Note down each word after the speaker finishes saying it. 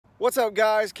What's up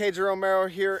guys, KJ Romero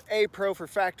here, A Pro for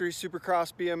Factory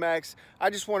Supercross BMX. I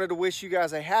just wanted to wish you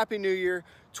guys a happy new year,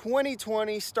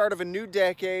 2020, start of a new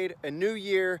decade, a new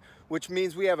year, which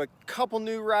means we have a couple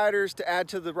new riders to add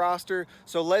to the roster.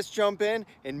 So let's jump in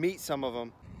and meet some of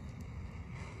them.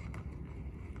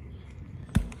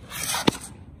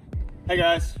 Hey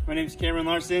guys, my name is Cameron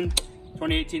Larson,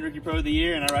 2018 Rookie Pro of the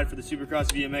Year, and I ride for the Supercross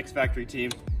BMX Factory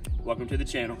team. Welcome to the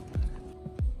channel.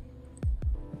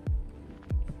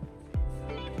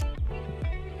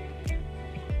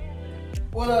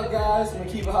 What up guys,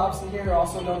 Makiba Hobson here,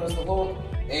 also known as The Hulk,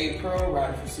 A Pro,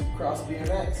 riding for Supercross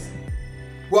BMX.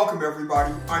 Welcome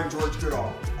everybody, I'm George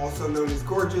Goodall, also known as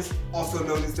Gorgeous, also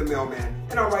known as the Mailman,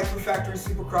 and I ride for Factory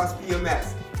Supercross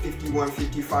BMX,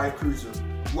 5155 Cruiser.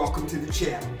 Welcome to the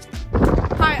channel.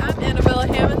 Hi, I'm Annabella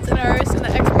Hammonds and I race in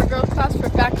the Expert Girls class for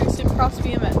Factory Supercross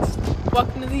BMX.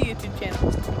 Welcome to the YouTube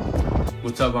channel.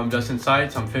 What's up, I'm Justin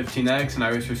Seitz, I'm 15X and I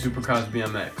race for Supercross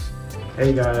BMX.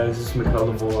 Hey guys, this is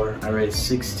Mikhail DeVore. I race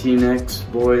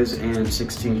 16X Boys and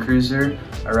 16 Cruiser.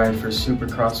 I ride for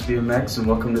Supercross BMX and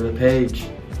welcome to the page.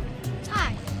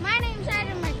 Hi, my name is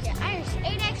Adam Murphy. I race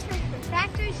 8X for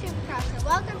Factory Supercross and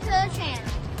welcome to the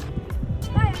channel.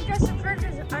 Hi, I'm Justin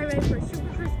Ferguson. I race for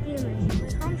Supercross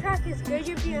BMX. My home track is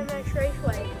Gradient BMX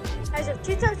Raceway. As of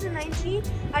 2019,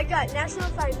 I got National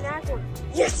 5 NAC 1.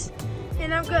 Yes!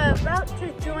 And I'm about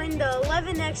to join the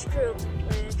 11X crew.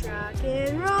 Let's rock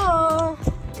and roll!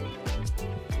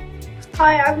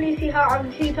 Hi, I'm Lucy Hart. I'm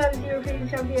a 2-time European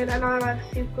champion and I ride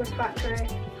for Supercross Factory.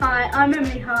 Hi, I'm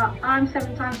Emily Hart. I'm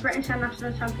 7-time British and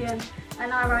national champion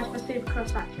and I ride for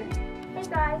Supercross Factory. Hey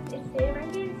guys, it's Dave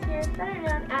Rankin here, better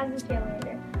known as the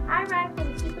Cheerleader. I ride for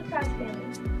the Supercross family.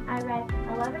 I ride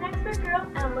 11 Expert Girl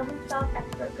and 11 Stoked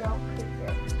Expert Girl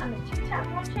Cruiser. I'm a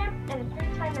 2-time world champ and a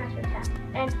 3-time national champ.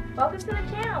 And welcome to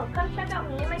the channel. Come check out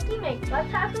me and my teammates.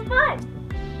 Let's have some fun.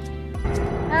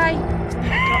 Hi.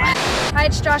 Hi,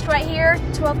 it's Josh right here,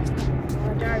 12.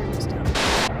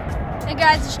 Hey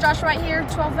guys, it's Josh right here,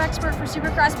 12 expert for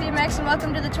Supercross BMX, and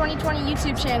welcome to the 2020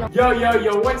 YouTube channel.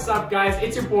 Yo, what's up guys?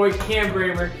 It's your boy Cam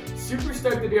Bramer. Super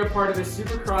stoked to be a part of the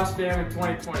Supercross fam in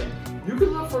 2020. You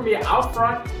can look for me out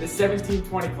front in the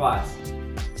 1720 class.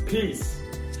 Peace.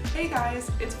 Hey guys,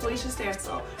 it's Felicia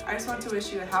Stansel. I just want to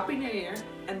wish you a happy new year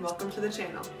and welcome to the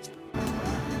channel.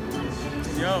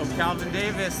 Yo, Calvin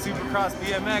Davis, Supercross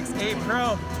BMX, A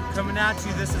Pro, coming at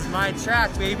you. This is my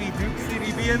track, baby, Duke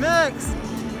City BMX.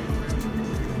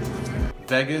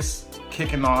 Vegas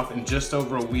kicking off in just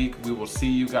over a week. We will see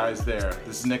you guys there.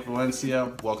 This is Nick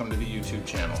Valencia. Welcome to the YouTube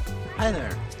channel. Hi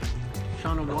there.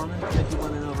 Sean O'Gorman,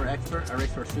 51 and over expert. I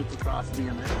race for Supercross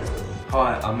BMX.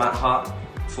 Hi, I'm Matt Hart,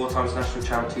 4 times national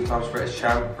champ, 2 times British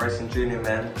champ, racing junior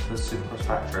men for the Supercross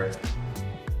Factory.